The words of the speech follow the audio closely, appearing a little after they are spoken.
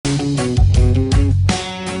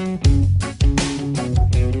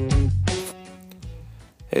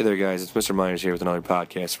guys, it's Mr. Myers here with another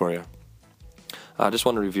podcast for you. I just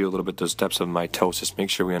want to review a little bit those steps of mitosis, make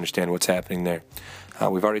sure we understand what's happening there.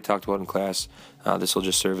 We've already talked about it in class. This will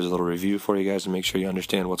just serve as a little review for you guys to make sure you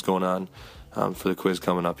understand what's going on for the quiz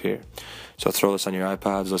coming up here. So throw this on your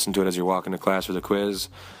iPods, listen to it as you're walking to class for the quiz,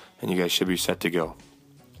 and you guys should be set to go.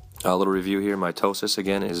 A little review here. Mitosis,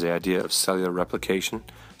 again, is the idea of cellular replication.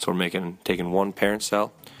 So we're taking one parent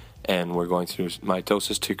cell, and we're going through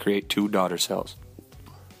mitosis to create two daughter cells,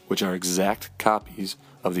 which are exact copies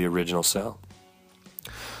of the original cell.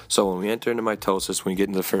 So when we enter into mitosis, when we get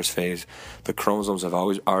into the first phase, the chromosomes have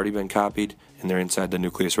already been copied, and they're inside the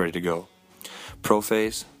nucleus ready to go.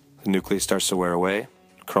 Prophase, the nucleus starts to wear away,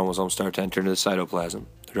 chromosomes start to enter into the cytoplasm.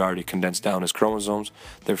 They're already condensed down as chromosomes,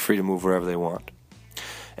 they're free to move wherever they want.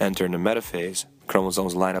 Enter into metaphase,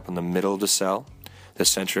 chromosomes line up in the middle of the cell, the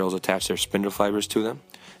centrioles attach their spindle fibers to them,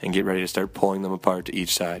 and get ready to start pulling them apart to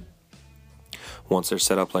each side. Once they're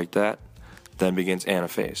set up like that, then begins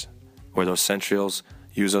anaphase, where those centrioles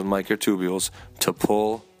use those microtubules to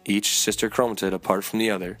pull each sister chromatid apart from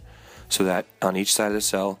the other, so that on each side of the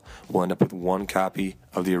cell we'll end up with one copy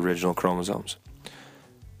of the original chromosomes.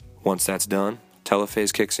 Once that's done,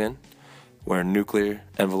 telophase kicks in, where a nuclear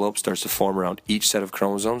envelope starts to form around each set of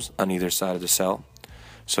chromosomes on either side of the cell.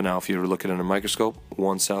 So now if you were to look at it under a microscope,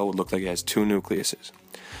 one cell would look like it has two nucleuses.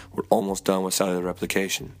 We're almost done with cellular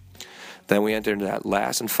replication. Then we enter into that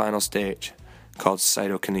last and final stage called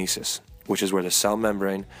cytokinesis, which is where the cell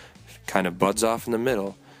membrane kind of buds off in the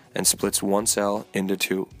middle and splits one cell into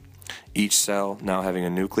two, each cell now having a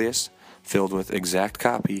nucleus filled with exact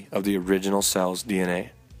copy of the original cell's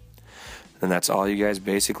DNA. And that's all you guys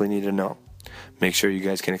basically need to know. Make sure you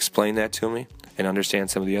guys can explain that to me and understand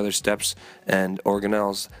some of the other steps and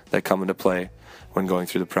organelles that come into play when going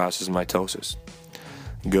through the process of mitosis.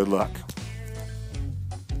 Good luck.